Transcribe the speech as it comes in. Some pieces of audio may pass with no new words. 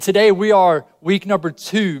Today we are week number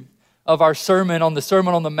 2 of our sermon on the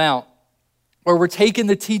Sermon on the Mount, where we're taking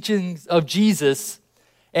the teachings of Jesus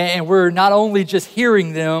and we're not only just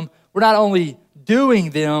hearing them, we're not only doing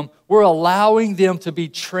them, we're allowing them to be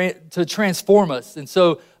to transform us. And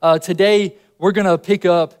so today we're going to pick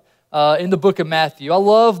up in the book of Matthew. I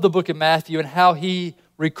love the book of Matthew and how he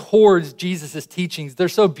records Jesus' teachings. They're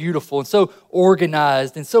so beautiful and so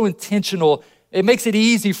organized and so intentional. It makes it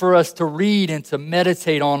easy for us to read and to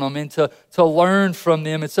meditate on them and to learn from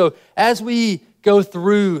them. And so as we go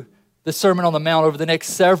through the Sermon on the Mount over the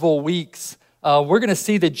next several weeks, we're going to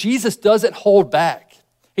see that Jesus doesn't hold back.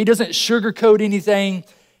 He doesn't sugarcoat anything.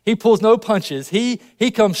 He pulls no punches.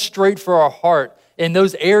 He comes straight for our heart in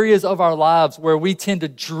those areas of our lives where we tend to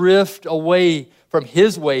drift away from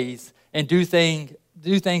his ways and do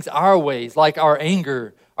things our ways, like our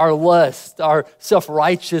anger, our lust, our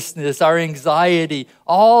self-righteousness, our anxiety,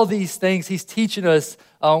 all these things. He's teaching us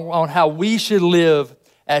on how we should live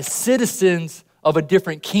as citizens of a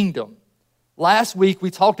different kingdom. Last week, we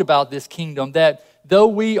talked about this kingdom, that though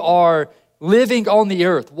we are living on the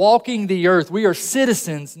earth, walking the earth, we are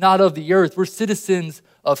citizens not of the earth, we're citizens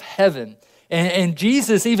of heaven. And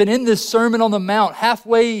Jesus, even in this Sermon on the Mount,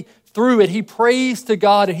 halfway through it, he prays to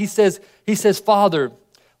God and he says, Father,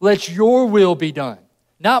 let your will be done.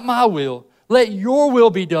 Not my will. Let your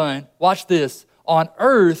will be done, watch this, on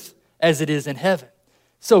earth as it is in heaven.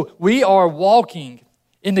 So we are walking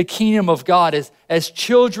in the kingdom of God as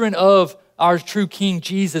children of our true King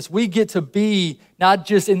Jesus. We get to be not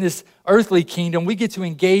just in this earthly kingdom, we get to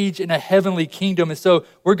engage in a heavenly kingdom. And so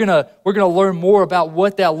we're gonna learn more about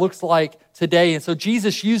what that looks like today. And so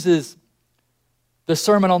Jesus uses the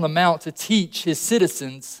Sermon on the Mount to teach his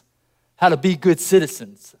citizens how to be good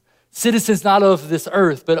citizens. Citizens not of this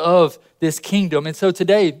earth, but of this kingdom. And so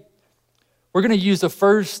today, we're going to use the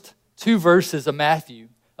first 2 verses of Matthew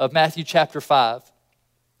chapter 5.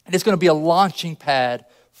 And it's going to be a launching pad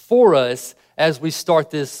for us as we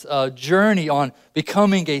start this journey on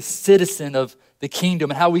becoming a citizen of the kingdom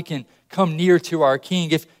and how we can come near to our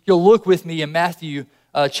King. If you'll look with me in Matthew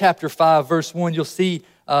chapter 5, verse 1, you'll see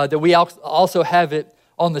that we also have it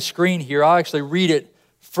on the screen here. I'll actually read it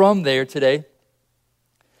from there today.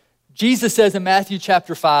 Jesus says in Matthew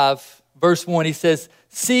chapter 5, verse 1, he says,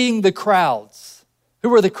 seeing the crowds.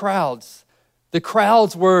 Who are the crowds? The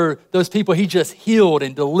crowds were those people he just healed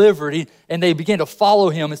and delivered, and they began to follow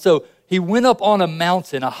him. And so he went up on a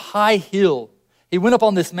mountain, a high hill. He went up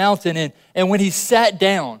on this mountain, and when he sat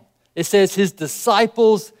down, it says his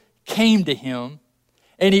disciples came to him,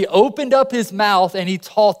 and he opened up his mouth and he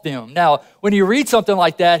taught them. Now, when you read something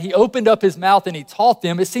like that, he opened up his mouth and he taught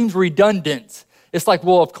them, it seems redundant. It's like,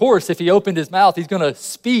 well, of course, if he opened his mouth, he's going to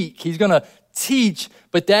speak, he's going to teach.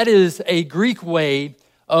 But that is a Greek way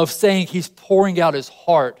of saying he's pouring out his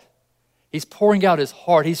heart. He's pouring out his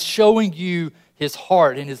heart. He's showing you his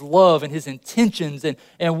heart and his love and his intentions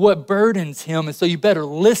and what burdens him. And so you better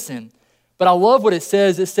listen. But I love what it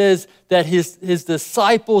says. It says that his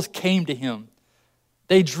disciples came to him.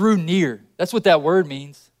 They drew near. That's what that word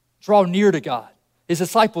means. Draw near to God. His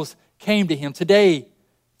disciples came to him. Today,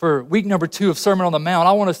 for week number 2 of Sermon on the Mount,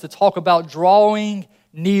 I want us to talk about drawing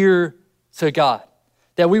near to God.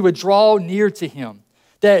 That we would draw near to him.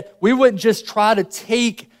 That we wouldn't just try to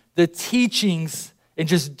take the teachings and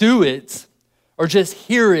just do it or just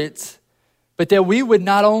hear it, but that we would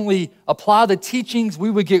not only apply the teachings, we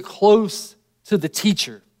would get close to the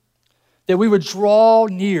teacher. That we would draw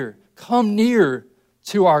near, come near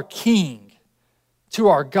to our King, to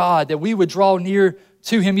our God, that we would draw near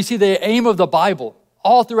to him. You see, the aim of the Bible,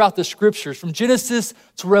 all throughout the scriptures, from Genesis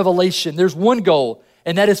to Revelation, there's one goal,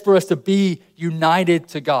 and that is for us to be united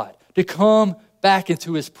to God, to come back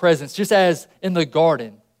into his presence, just as in the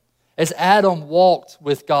garden. As Adam walked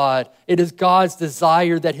with God, it is God's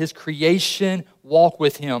desire that his creation walk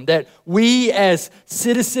with him, that we as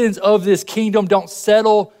citizens of this kingdom don't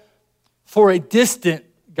settle for a distant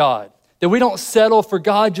God, that we don't settle for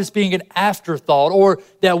God just being an afterthought, or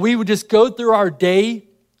that we would just go through our day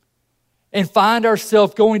and find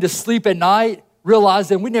ourselves going to sleep at night,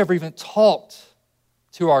 realizing we never even talked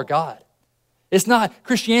to our God.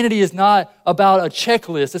 Christianity is not about a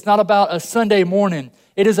checklist. It's not about a Sunday morning.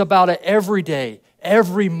 It is about an everyday,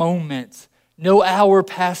 every moment. No hour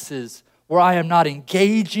passes where I am not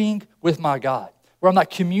engaging with my God, where I'm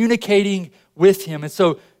not communicating with him. And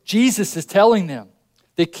so Jesus is telling them,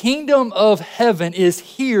 the kingdom of heaven is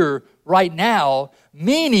here right now,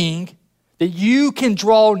 meaning that you can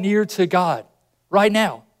draw near to God right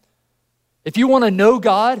now. If you want to know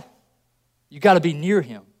God, you got to be near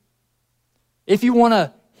him. If you want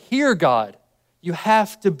to hear God, you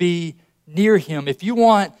have to be near him. If you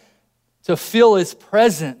want to feel his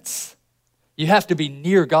presence, you have to be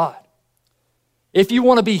near God. If you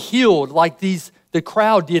want to be healed like the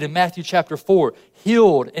crowd did in Matthew chapter 4,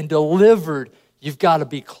 healed and delivered, you've got to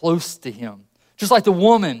be close to him. Just like the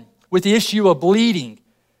woman with the issue of bleeding,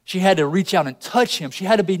 she had to reach out and touch him. She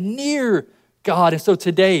had to be near God. And so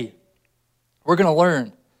today, we're going to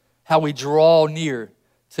learn how we draw near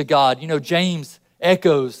to God. You know, James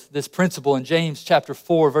echoes this principle in James chapter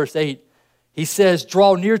 4, verse 8. He says,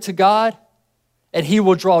 draw near to God, and he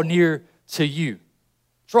will draw near to you.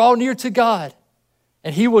 Draw near to God,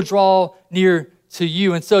 and he will draw near to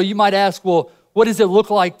you. And so you might ask, well, what does it look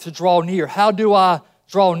like to draw near? How do I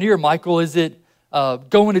draw near, Michael? Is it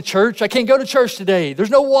going to church? I can't go to church today. There's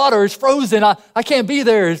no water. It's frozen. I can't be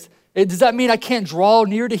there. Does that mean I can't draw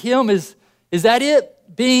near to him? Is that it?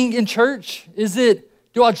 Being in church?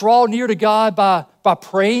 Do I draw near to God by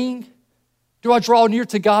praying? Do I draw near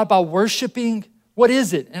to God by worshiping? What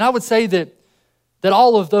is it? And I would say that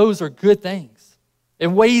all of those are good things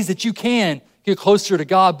in ways that you can get closer to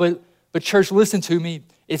God. But church, listen to me.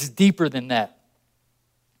 It's deeper than that.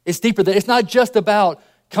 It's deeper than that. It's not just about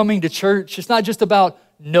coming to church. It's not just about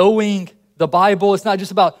knowing the Bible. It's not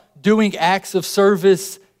just about doing acts of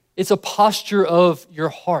service. It's a posture of your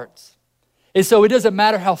heart. And so it doesn't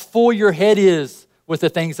matter how full your head is with the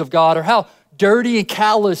things of God or how dirty and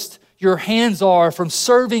calloused your hands are from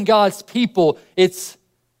serving God's people. It's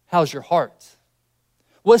how's your heart?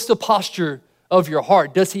 What's the posture of your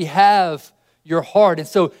heart? Does he have your heart? And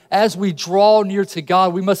so as we draw near to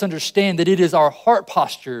God, we must understand that it is our heart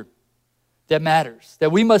posture that matters,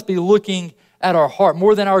 that we must be looking at our heart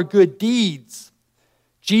more than our good deeds.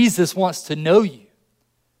 Jesus wants to know you.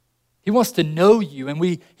 He wants to know you, and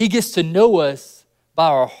he gets to know us by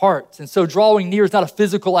our hearts. And so drawing near is not a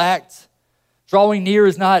physical act. Drawing near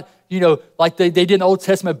is not, like they did in the Old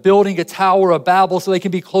Testament, building a tower of Babel so they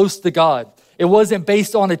can be close to God. It wasn't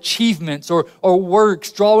based on achievements or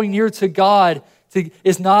works. Drawing near to God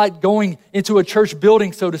is not going into a church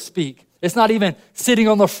building, so to speak. It's not even sitting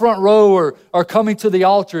on the front row or coming to the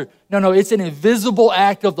altar. No, it's an invisible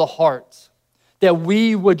act of the heart that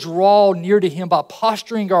we would draw near to him by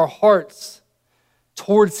posturing our hearts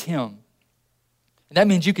towards him. And that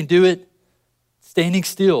means you can do it standing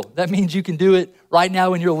still. That means you can do it right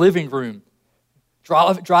now in your living room,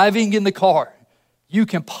 driving in the car. You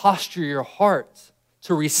can posture your heart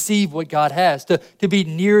to receive what God has, to be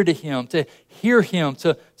near to him, to hear him,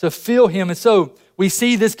 to feel him. And so we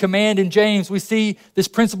see this command in James. We see this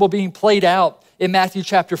principle being played out in Matthew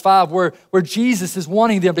chapter 5, where Jesus is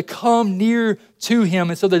wanting them to come near to him.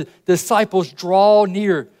 And so the disciples draw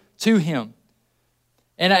near to him.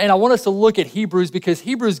 And I want us to look at Hebrews because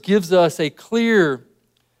Hebrews gives us a clear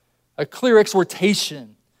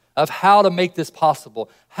exhortation of how to make this possible.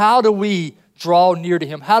 How do we draw near to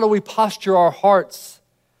him? How do we posture our hearts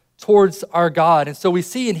towards our God? And so we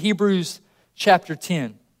see in Hebrews chapter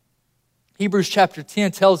 10. Hebrews chapter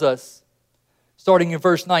 10 tells us, starting in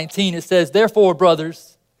verse 19, it says, therefore,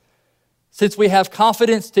 brothers, since we have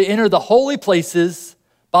confidence to enter the holy places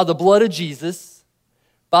by the blood of Jesus,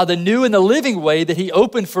 by the new and the living way that he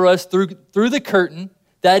opened for us through the curtain,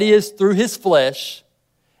 that is, through his flesh,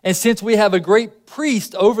 and since we have a great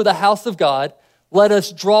priest over the house of God, let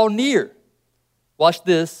us draw near, watch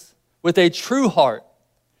this, with a true heart,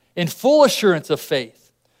 in full assurance of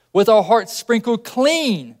faith, with our hearts sprinkled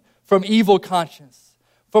clean from evil conscience,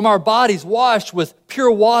 from our bodies washed with pure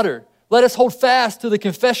water. Let us hold fast to the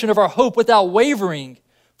confession of our hope without wavering,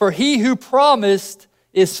 for he who promised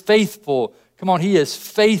is faithful. Come on, he is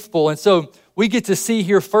faithful. And so we get to see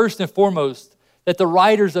here first and foremost that the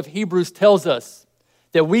writers of Hebrews tells us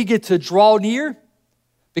that we get to draw near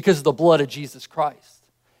because of the blood of Jesus Christ.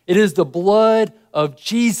 It is the blood of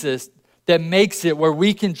Jesus that makes it where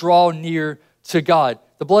we can draw near to God.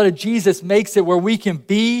 The blood of Jesus makes it where we can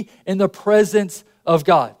be in the presence of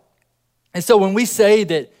God. And so when we say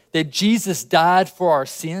that Jesus died for our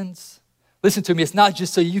sins, listen to me, it's not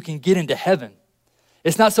just so you can get into heaven.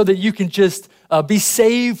 It's not so that you can just be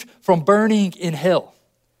saved from burning in hell.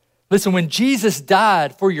 Listen, when Jesus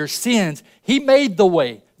died for your sins, he made the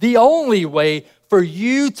way, the only way for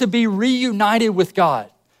you to be reunited with God,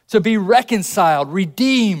 to be reconciled,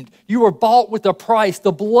 redeemed. You were bought with a price.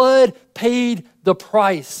 The blood paid the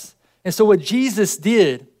price. And so what Jesus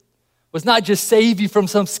did was not just save you from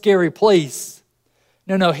some scary place.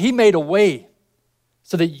 No, he made a way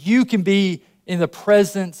so that you can be in the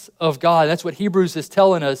presence of God. That's what Hebrews is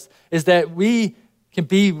telling us, is that we can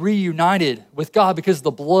be reunited with God because of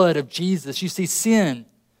the blood of Jesus. You see, sin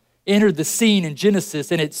entered the scene in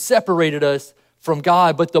Genesis and it separated us from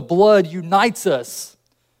God, but the blood unites us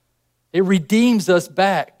It redeems us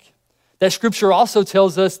back. That scripture also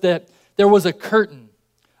tells us that there was a curtain,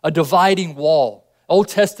 a dividing wall. Old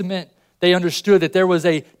Testament, they understood that there was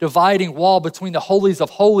a dividing wall between the holies of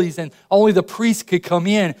holies and only the priest could come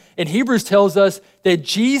in. And Hebrews tells us that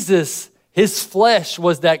Jesus, his flesh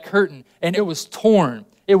was that curtain, and it was torn.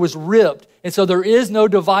 It was ripped. And so there is no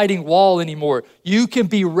dividing wall anymore. You can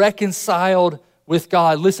be reconciled with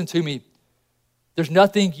God. Listen to me. There's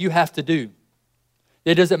nothing you have to do.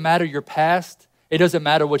 It doesn't matter your past. It doesn't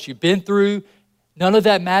matter what you've been through. None of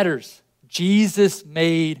that matters. Jesus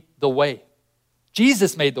made the way.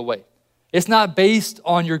 Jesus made the way. It's not based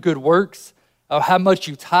on your good works, or how much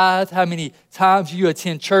you tithe, how many times you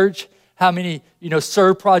attend church, how many,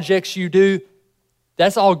 serve projects you do.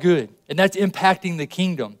 That's all good, and that's impacting the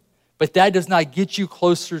kingdom. But that does not get you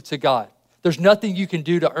closer to God. There's nothing you can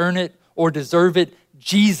do to earn it or deserve it.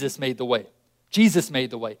 Jesus made the way. Jesus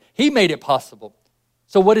made the way. He made it possible.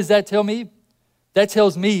 So what does that tell me? That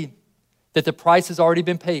tells me that the price has already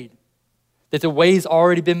been paid, that the way's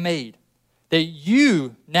already been made, that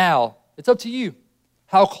you now, it's up to you.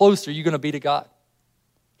 How close are you going to be to God?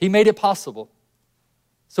 He made it possible.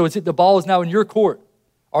 So the ball is now in your court.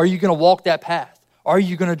 Are you going to walk that path? Are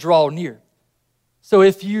you going to draw near? So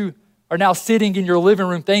if you are now sitting in your living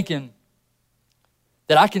room thinking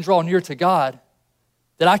that I can draw near to God,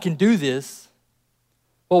 that I can do this,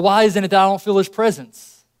 well, why isn't it that I don't feel his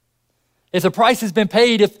presence? If the price has been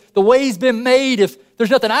paid, if the way's been made, if there's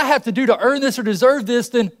nothing I have to do to earn this or deserve this,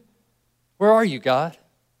 then where are you, God?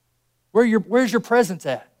 Where's your presence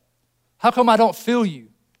at? How come I don't feel you?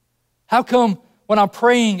 How come when I'm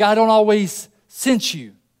praying, I don't always sense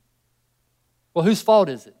you? Well, whose fault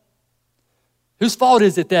is it? Whose fault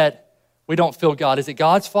is it that we don't feel God? Is it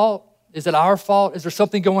God's fault? Is it our fault? Is there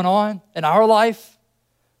something going on in our life?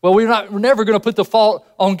 Well, we're never going to put the fault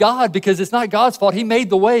on God because it's not God's fault. He made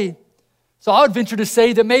the way. So I would venture to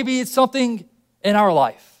say that maybe it's something in our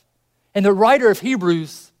life. And the writer of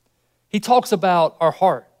Hebrews, he talks about our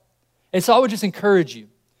heart. And so I would just encourage you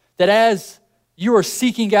that as you are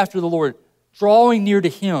seeking after the Lord, drawing near to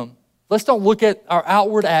him, let's don't look at our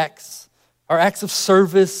outward acts, our acts of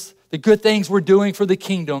service, the good things we're doing for the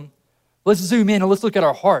kingdom. Let's zoom in and let's look at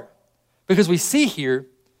our heart. Because we see here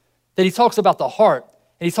that he talks about the heart,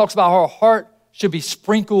 and he talks about how our heart should be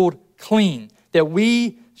sprinkled clean, that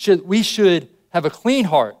we should have a clean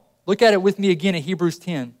heart. Look at it with me again in Hebrews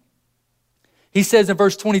 10. He says in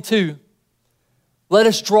verse 22, let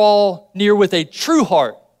us draw near with a true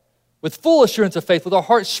heart, with full assurance of faith, with our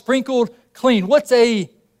heart sprinkled clean. What's a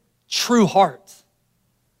true heart?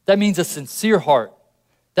 That means a sincere heart.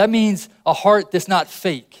 That means a heart that's not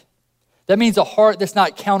fake. That means a heart that's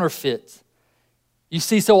not counterfeit. You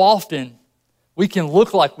see, so often we can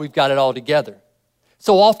look like we've got it all together.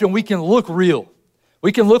 So often we can look real.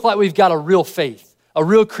 We can look like we've got a real faith, a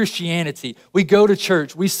real Christianity. We go to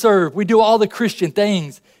church, we serve, we do all the Christian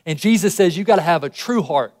things. And Jesus says you got to have a true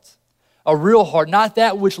heart, a real heart, not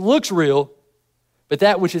that which looks real, but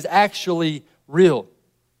that which is actually real.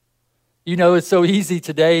 You know, it's so easy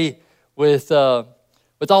today with all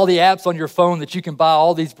the apps on your phone that you can buy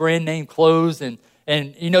all these brand name clothes and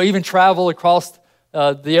even travel across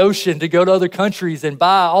the ocean to go to other countries and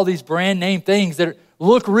buy all these brand name things that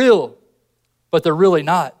look real, but they're really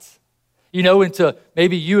not. And to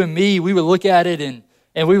maybe you and me, we would look at it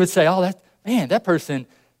and we would say, oh, that person,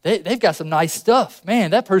 they've got some nice stuff.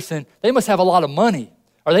 Man, that person, they must have a lot of money,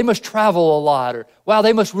 or they must travel a lot, or wow,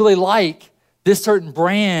 they must really like this certain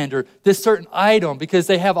brand or this certain item because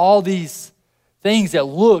they have all these things that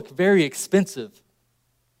look very expensive.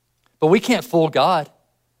 But we can't fool God.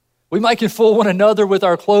 We might can fool one another with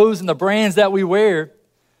our clothes and the brands that we wear.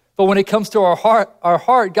 But when it comes to our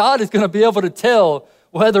heart, God is going to be able to tell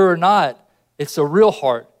whether or not it's a real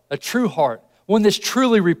heart, a true heart, one that's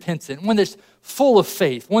truly repentant, one that's full of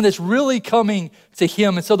faith, one that's really coming to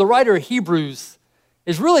him. And so the writer of Hebrews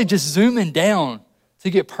is really just zooming down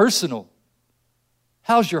to get personal.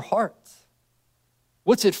 How's your heart?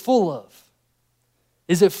 What's it full of?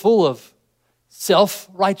 Is it full of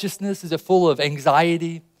self-righteousness? Is it full of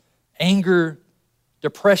anxiety, anger,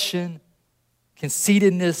 depression,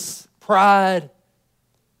 conceitedness, pride?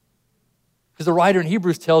 Because the writer in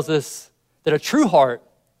Hebrews tells us that a true heart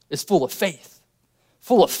is full of faith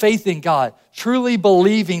in God, truly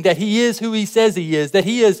believing that he is who he says he is, that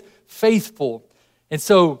he is faithful. And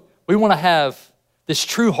so we want to have this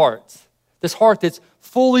true heart, this heart that's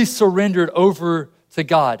fully surrendered over to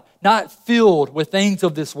God, not filled with things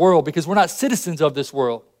of this world, because we're not citizens of this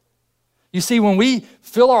world. You see, when we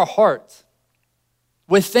fill our heart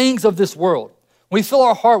with things of this world, we fill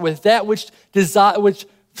our heart with that which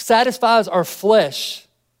satisfies our flesh,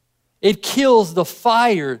 It kills the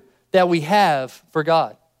fire that we have for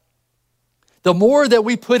God. The more that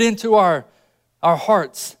we put into our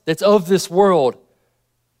hearts that's of this world,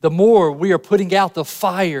 the more we are putting out the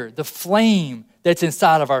fire, the flame that's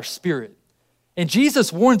inside of our spirit. And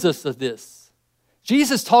Jesus warns us of this.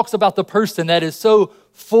 Jesus talks about the person that is so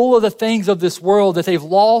full of the things of this world that they've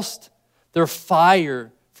lost their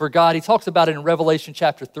fire for God. He talks about it in Revelation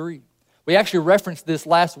chapter 3. We actually referenced this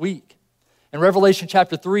last week. In Revelation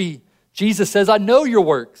chapter 3, Jesus says, I know your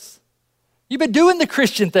works. You've been doing the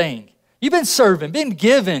Christian thing. You've been serving, been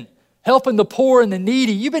giving, helping the poor and the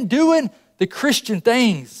needy. You've been doing the Christian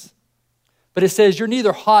things. But it says you're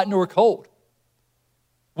neither hot nor cold.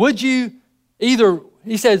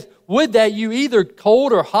 He says, would that you either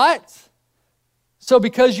cold or hot? So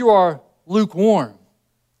because you are lukewarm,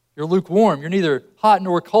 you're lukewarm, you're neither hot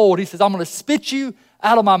nor cold. He says, I'm going to spit you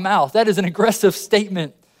out of my mouth. That is an aggressive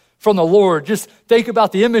statement from the Lord. Just think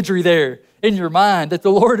about the imagery there in your mind that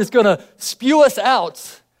the Lord is going to spew us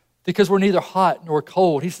out because we're neither hot nor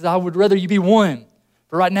cold. He says, I would rather you be one,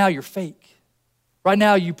 but right now you're fake. Right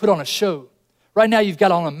now you put on a show. Right now you've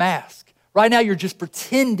got on a mask. Right now you're just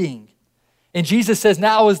pretending. And Jesus says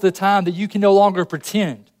now is the time that you can no longer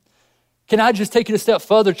pretend. Can I just take it a step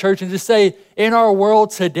further, church, and just say in our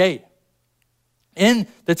world today, in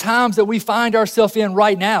the times that we find ourselves in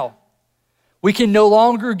right now, we can no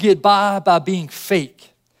longer get by being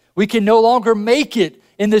fake. We can no longer make it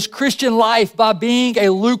in this Christian life by being a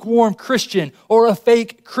lukewarm Christian or a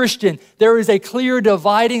fake Christian. There is a clear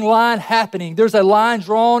dividing line happening. There's a line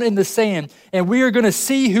drawn in the sand, and we are going to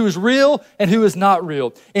see who is real and who is not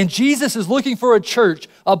real. And Jesus is looking for a church,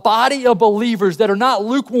 a body of believers that are not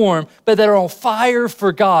lukewarm, but that are on fire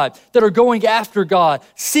for God, that are going after God,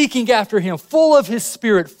 seeking after Him, full of His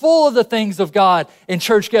Spirit, full of the things of God. And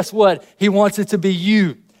church, guess what? He wants it to be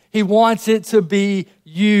you. He wants it to be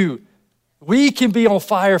you. We can be on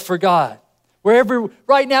fire for God. Wherever,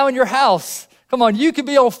 right now in your house, come on, you can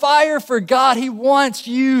be on fire for God. He wants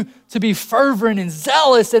you to be fervent and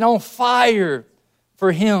zealous and on fire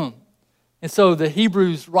for Him. And so the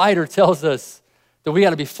Hebrews writer tells us that we got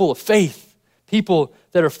to be full of faith, people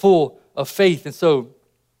that are full of faith. And so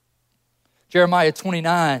Jeremiah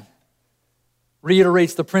 29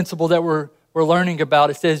 reiterates the principle that we're learning about.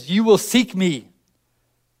 It says, you will seek me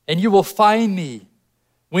and you will find me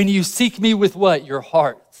when you seek me with what? Your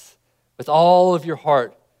hearts, with all of your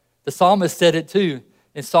heart. The psalmist said it too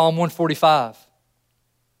in Psalm 145.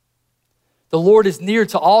 The Lord is near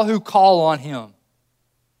to all who call on Him.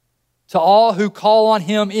 To all who call on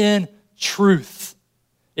Him in truth.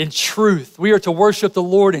 In truth. We are to worship the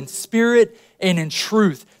Lord in spirit and in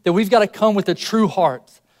truth. That we've got to come with a true heart.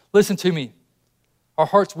 Listen to me. Our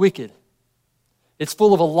heart's wicked. It's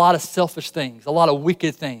full of a lot of selfish things, a lot of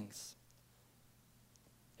wicked things.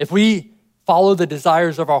 If we follow the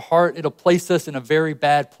desires of our heart, it'll place us in a very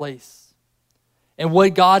bad place. And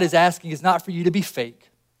what God is asking is not for you to be fake.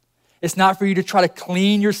 It's not for you to try to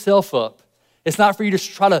clean yourself up. It's not for you to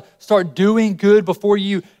try to start doing good before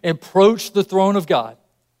you approach the throne of God.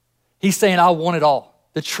 He's saying, I want it all,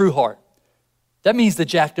 the true heart. That means the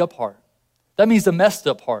jacked up heart. That means the messed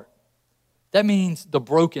up heart. That means the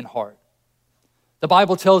broken heart. The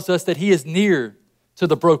Bible tells us that He is near to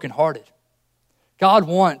the brokenhearted. God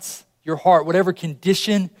wants your heart, whatever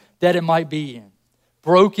condition that it might be in.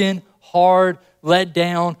 Broken, hard, let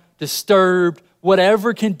down, disturbed,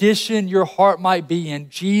 whatever condition your heart might be in,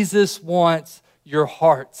 Jesus wants your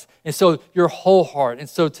heart. And so your whole heart. And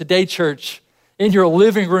so today, church, in your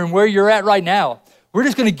living room, where you're at right now, we're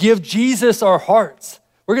just going to give Jesus our hearts.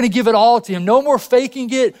 We're going to give it all to Him. No more faking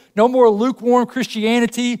it. No more lukewarm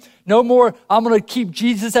Christianity. No more, I'm going to keep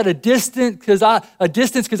Jesus at a distance because I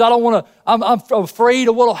don't want to, I'm afraid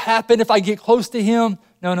of what will happen if I get close to Him.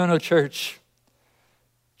 No, church.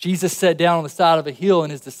 Jesus sat down on the side of a hill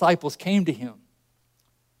and His disciples came to Him.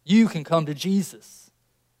 You can come to Jesus.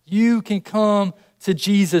 You can come to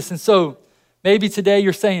Jesus. And so maybe today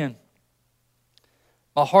you're saying,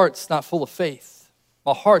 my heart's not full of faith.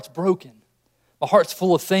 My heart's broken. My heart's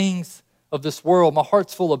full of things of this world. My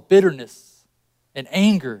heart's full of bitterness and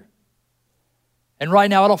anger. And right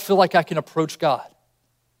now, I don't feel like I can approach God.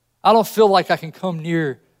 I don't feel like I can come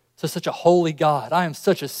near to such a holy God. I am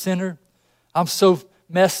such a sinner. I'm so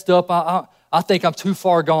messed up. I think I'm too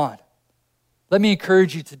far gone. Let me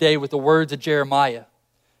encourage you today with the words of Jeremiah.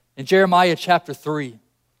 In Jeremiah chapter 3,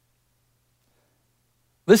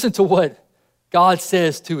 listen to what God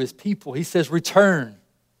says to His people. He says, return,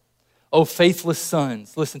 O faithless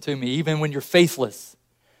sons. Listen to me. Even when you're faithless,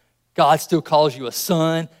 God still calls you a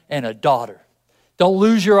son and a daughter. Don't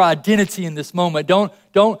lose your identity in this moment. Don't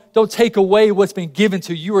take away what's been given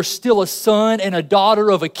to you. You are still a son and a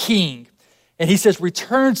daughter of a king. And he says,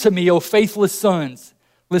 return to me, O faithless sons.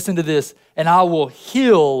 Listen to this. And I will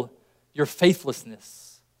heal your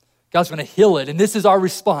faithlessness. God's going to heal it. And this is our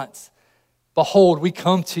response. Behold, we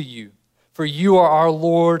come to you, for you are our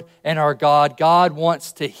Lord and our God. God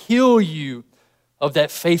wants to heal you of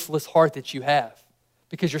that faithless heart that you have,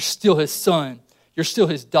 because you're still his son. You're still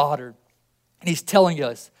his daughter. And he's telling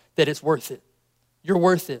us that it's worth it. You're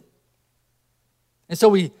worth it. And so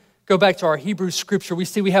we go back to our Hebrew scripture. We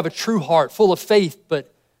see we have a true heart full of faith,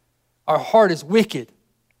 but our heart is wicked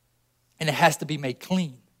and it has to be made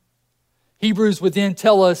clean. Hebrews would then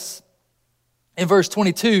tell us in verse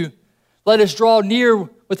 22, let us draw near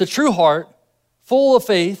with a true heart, full of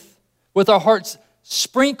faith, with our hearts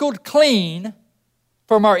sprinkled clean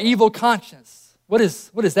from our evil conscience. What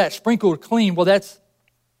is that? Sprinkled clean? Well, that's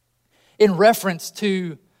in reference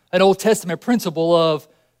to an Old Testament principle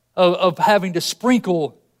of having to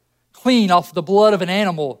sprinkle clean off the blood of an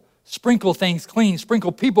animal, sprinkle things clean,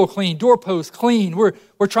 sprinkle people clean, doorposts clean.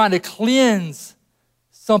 We're trying to cleanse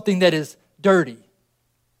something that is dirty.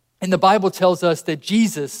 And the Bible tells us that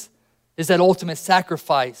Jesus is that ultimate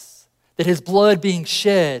sacrifice, that his blood being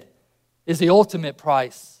shed is the ultimate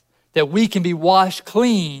price, that we can be washed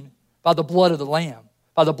clean by the blood of the Lamb,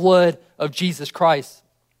 by the blood of Jesus Christ.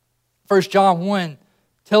 1 John 1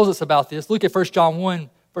 tells us about this. Look at 1 John 1,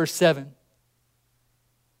 verse 7.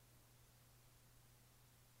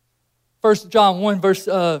 1 John 1, verse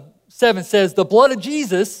 7 says, the blood of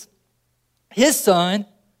Jesus, his son,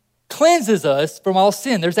 cleanses us from all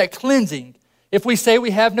sin. There's that cleansing. If we say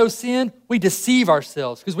we have no sin, we deceive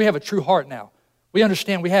ourselves because we have a true heart now. We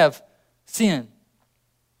understand we have sin.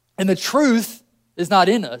 And the truth is not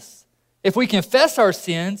in us. If we confess our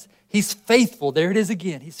sins, he's faithful. There it is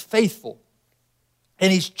again. He's faithful.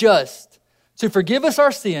 And he's just to forgive us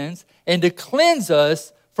our sins and to cleanse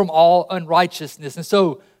us from all unrighteousness. And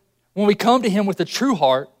so when we come to him with a true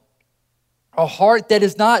heart, a heart that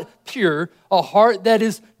is not pure, a heart that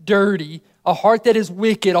is dirty, a heart that is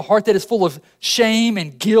wicked, a heart that is full of shame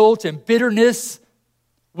and guilt and bitterness,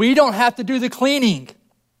 we don't have to do the cleaning.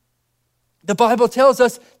 The Bible tells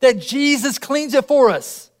us that Jesus cleans it for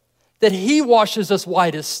us, that he washes us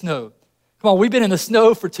white as snow. Come on, we've been in the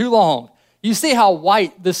snow for too long. You see how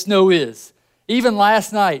white the snow is. Even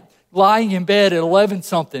last night, lying in bed at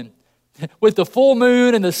 11-something, with the full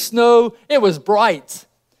moon and the snow, it was bright.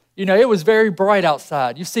 You know, it was very bright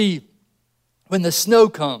outside. You see, when the snow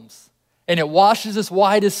comes and it washes us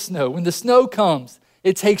white as snow, when the snow comes,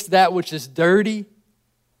 it takes that which is dirty,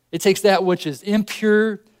 it takes that which is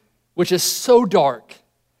impure, which is so dark,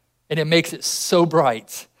 and it makes it so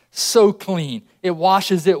bright, so clean. It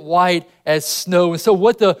washes it white as snow. And so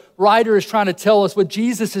what the writer is trying to tell us, what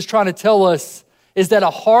Jesus is trying to tell us, is that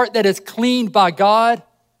a heart that is cleaned by God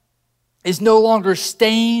is no longer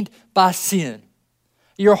stained by sin.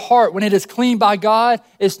 Your heart, when it is cleaned by God,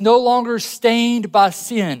 is no longer stained by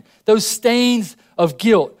sin. Those stains of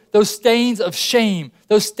guilt, those stains of shame,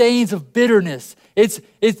 those stains of bitterness.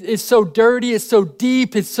 It's so dirty, it's so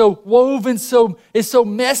deep, it's so woven, it's so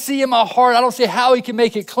messy in my heart. I don't see how he can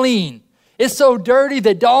make it clean. It's so dirty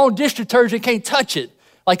that Dawn dish detergent can't touch it.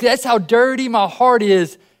 Like, that's how dirty my heart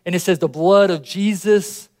is. And it says the blood of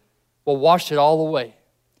Jesus will wash it all away.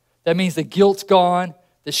 That means the guilt's gone,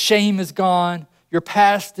 the shame is gone, your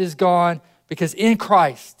past is gone, because in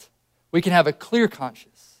Christ, we can have a clear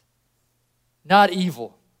conscience, not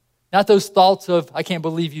evil, not those thoughts of, I can't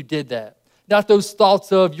believe you did that, not those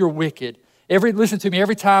thoughts of, you're wicked. Listen to me,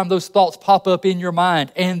 every time those thoughts pop up in your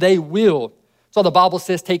mind, and they will. So the Bible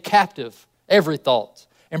says, take captive every thought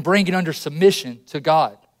and bring it under submission to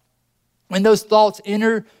God. When those thoughts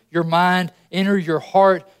enter your mind, enter your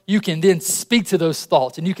heart, you can then speak to those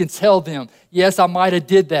thoughts and you can tell them, yes, I might have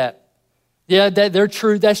did that. Yeah, they're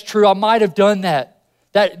true. That's true. I might have done that.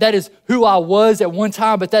 That is who I was at one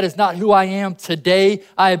time, but that is not who I am today.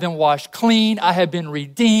 I have been washed clean. I have been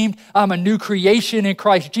redeemed. I'm a new creation in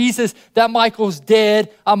Christ Jesus. That Michael's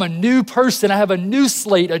dead. I'm a new person. I have a new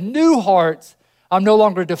slate, a new heart. I'm no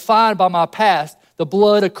longer defined by my past. The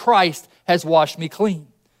blood of Christ has washed me clean.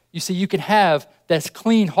 You see, you can have that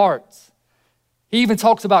clean hearts. He even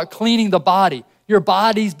talks about cleaning the body. Your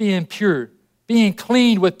body's being pure, being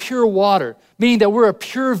cleaned with pure water, meaning that we're a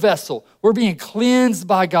pure vessel. We're being cleansed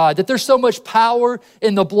by God, that there's so much power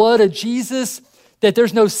in the blood of Jesus that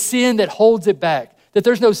there's no sin that holds it back, that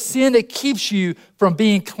there's no sin that keeps you from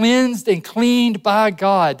being cleansed and cleaned by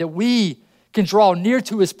God, that we can draw near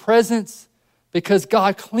to his presence because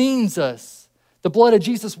God cleans us, The blood of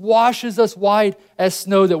Jesus washes us white as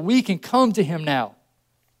snow, that we can come to him now.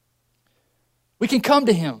 We can come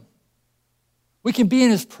to him. We can be in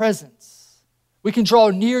his presence. We can draw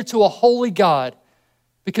near to a holy God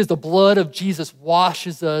because the blood of Jesus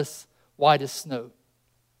washes us white as snow.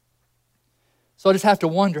 So I just have to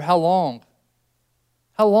wonder, how long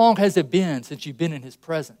has it been since you've been in his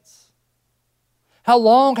presence? How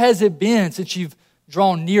long has it been since you've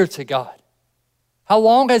drawn near to God? How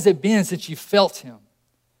long has it been since you felt him?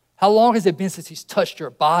 How long has it been since he's touched your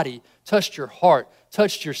body, touched your heart,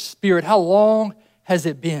 touched your spirit? How long has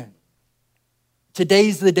it been?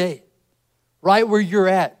 Today's the day, right where you're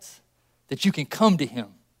at, that you can come to him.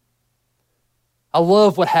 I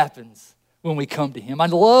love what happens when we come to him. I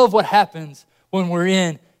love what happens when we're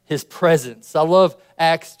in his presence. I love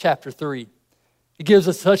Acts chapter 3. It gives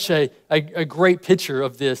us such a great picture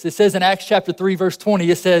of this. It says in Acts chapter 3, verse 20,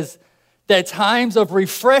 it says that times of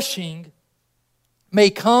refreshing may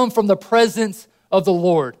come from the presence of the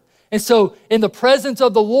Lord. And so in the presence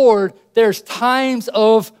of the Lord, there's times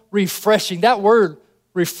of refreshing. That word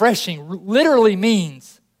refreshing literally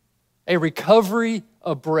means a recovery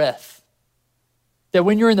of breath. That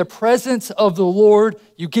when you're in the presence of the Lord,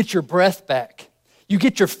 you get your breath back. You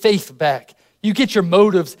get your faith back. You get your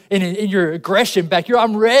motives and your aggression back.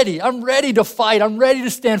 I'm ready to fight. I'm ready to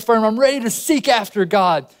stand firm. I'm ready to seek after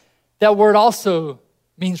God. That word also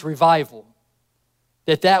means revival.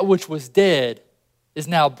 That which was dead is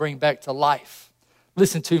now bring back to life.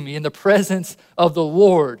 Listen to me. In the presence of the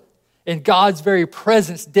Lord, in God's very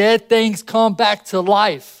presence, dead things come back to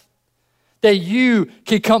life. That you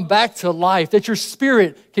can come back to life, that your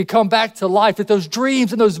spirit can come back to life, that those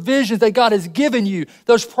dreams and those visions that God has given you,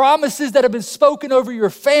 those promises that have been spoken over your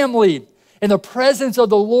family, in the presence of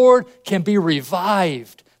the Lord can be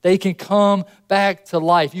revived. They can come back to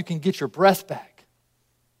life. You can get your breath back.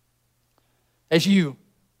 As you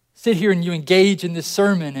sit here and you engage in this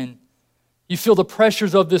sermon and you feel the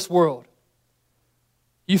pressures of this world,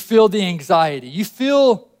 you feel the anxiety, you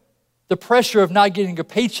feel the pressure of not getting a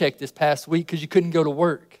paycheck this past week because you couldn't go to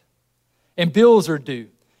work, and bills are due,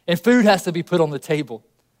 and food has to be put on the table,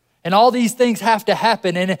 and all these things have to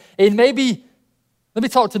happen. And maybe, let me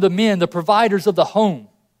talk to the men, the providers of the home.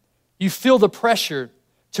 You feel the pressure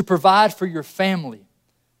to provide for your family.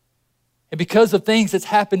 And because of things that's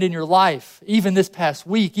happened in your life, even this past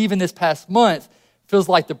week, even this past month, feels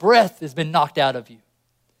like the breath has been knocked out of you.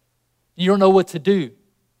 You don't know what to do.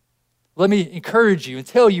 Let me encourage you and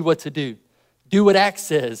tell you what to do. Do what Acts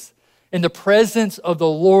says. In the presence of the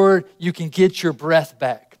Lord, you can get your breath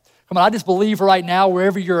back. Come on, I just believe right now,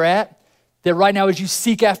 wherever you're at, that right now as you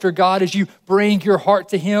seek after God, as you bring your heart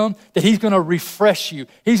to him, that he's going to refresh you.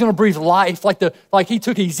 He's going to breathe life like he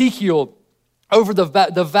took Ezekiel over the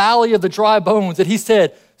valley of the dry bones, that he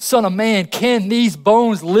said, Son of man, can these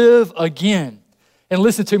bones live again? And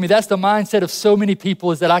listen to me, that's the mindset of so many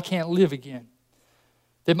people, is that I can't live again.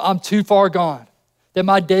 That I'm too far gone, that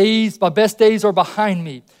my best days are behind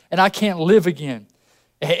me, and I can't live again.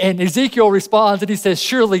 And Ezekiel responds and he says,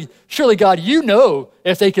 surely, God, you know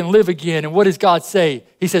if they can live again. And what does God say?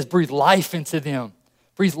 He says, breathe life into them.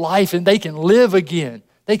 Breathe life and they can live again.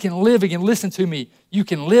 They can live again. Listen to me, you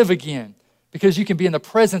can live again because you can be in the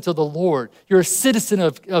presence of the Lord. You're a citizen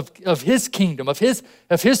of his kingdom, of his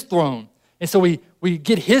throne. And so we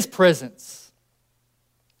get his presence.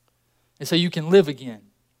 And so you can live again.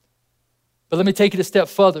 But let me take it a step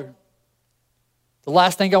further. The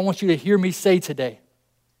last thing I want you to hear me say today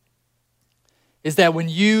is that when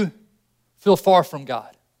you feel far from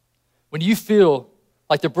God, when you feel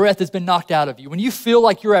like the breath has been knocked out of you, when you feel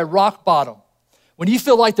like you're at rock bottom, when you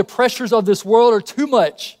feel like the pressures of this world are too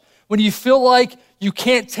much, when you feel like you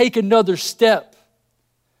can't take another step,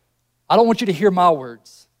 I don't want you to hear my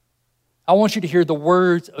words. I want you to hear the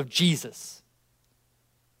words of Jesus.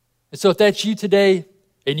 And so if that's you today,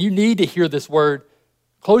 and you need to hear this word,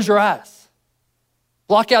 close your eyes.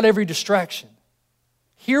 Block out every distraction.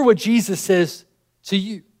 Hear what Jesus says to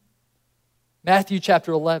you. Matthew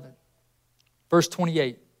chapter 11, verse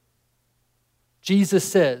 28. Jesus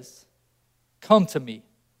says, come to me.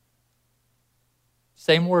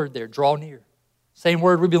 Same word there, draw near. Same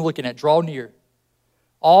word we've been looking at, draw near.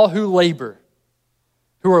 All who labor,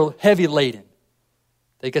 who are heavy laden,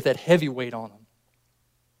 they get that heavy weight on them.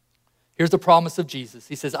 Here's the promise of Jesus.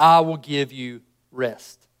 He says, I will give you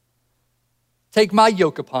rest. Take my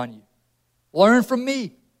yoke upon you. Learn from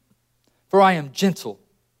me, for I am gentle.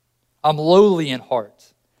 I'm lowly in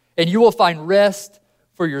heart, and you will find rest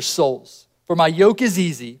for your souls. For my yoke is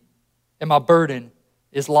easy, and my burden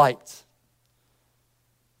is light.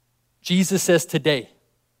 Jesus says today,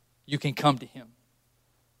 you can come to him.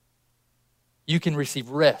 you can receive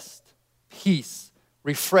rest, peace,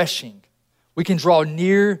 refreshing. We can draw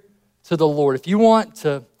near to the Lord. If you want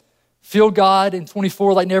to feel God in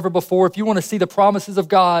 24 like never before, if you want to see the promises of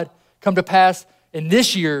God come to pass in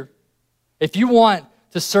this year, if you want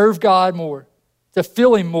to serve God more, to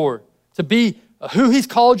feel Him more, to be who He's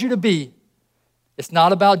called you to be, it's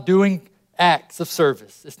not about doing acts of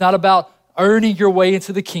service. It's not about earning your way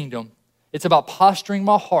into the kingdom. It's about posturing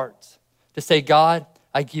my heart to say, God,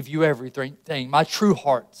 I give you everything, my true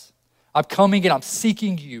heart. I'm coming and I'm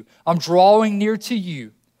seeking you. I'm drawing near to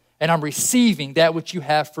you, and I'm receiving that which you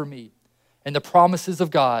have for me. And the promises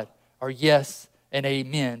of God are yes and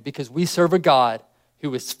amen, because we serve a God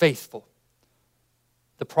who is faithful.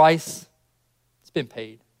 The price, it's been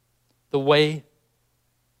paid. The way,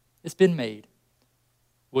 it's been made.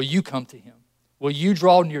 Will you come to Him? Will you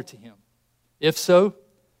draw near to Him? If so,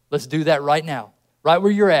 let's do that right now. Right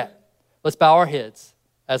where you're at. Let's bow our heads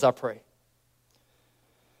as I pray.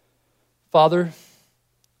 Father,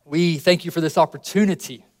 we thank you for this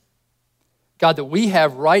opportunity, God, that we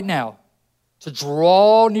have right now to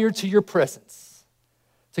draw near to your presence,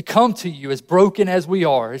 to come to you as broken as we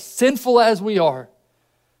are, as sinful as we are,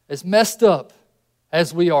 as messed up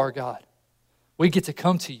as we are, God. We get to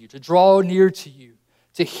come to you, to draw near to you,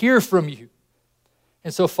 to hear from you.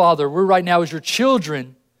 And so, Father, we're right now as your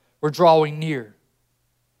children, we're drawing near.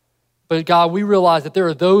 But God, we realize that there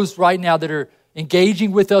are those right now that are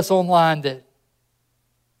engaging with us online that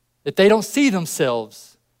they don't see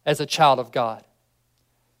themselves as a child of God,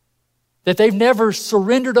 that they've never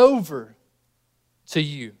surrendered over to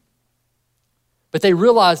you. But they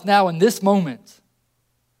realize now in this moment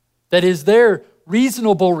that is their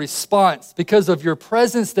reasonable response because of your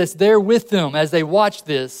presence that's there with them as they watch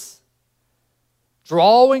this,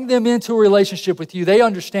 drawing them into a relationship with you. They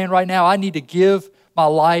understand right now, I need to give my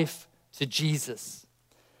life to Jesus,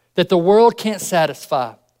 that the world can't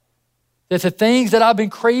satisfy, that the things that I've been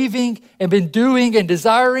craving and been doing and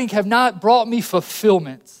desiring have not brought me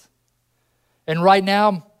fulfillment. And right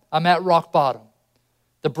now, I'm at rock bottom.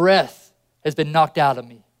 The breath has been knocked out of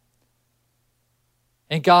me.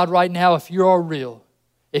 And God, right now, if you are real,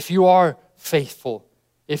 if you are faithful,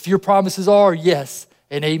 if your promises are yes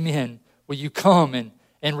and amen, will you come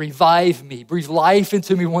and revive me, breathe life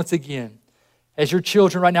into me once again? As your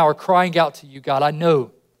children right now are crying out to you, God, I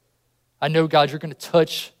know, God, you're going to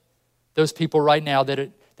touch those people right now that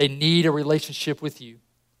they need a relationship with you.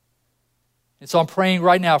 And so I'm praying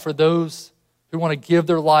right now for those who want to give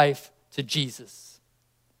their life to Jesus.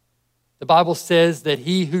 The Bible says that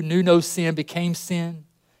he who knew no sin became sin.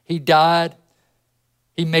 He died.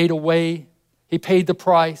 He made a way. He paid the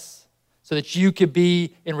price so that you could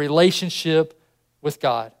be in relationship with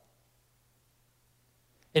God.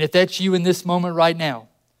 And if that's you in this moment right now,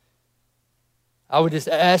 I would just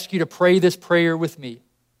ask you to pray this prayer with me.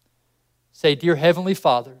 Say, Dear Heavenly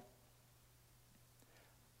Father,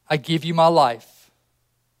 I give you my life.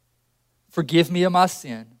 Forgive me of my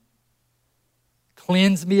sin.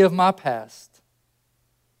 Cleanse me of my past.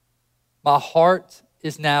 My heart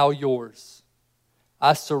is now yours.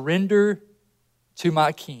 I surrender to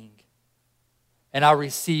my King, and I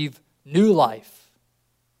receive new life,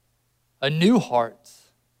 a new heart,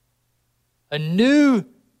 a new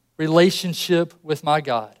relationship with my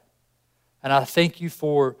God. And I thank you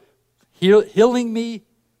for healing me,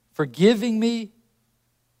 forgiving me,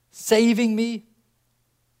 saving me,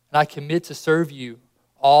 and I commit to serve you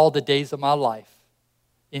all the days of my life.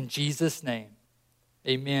 In Jesus' name,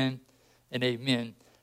 amen and amen.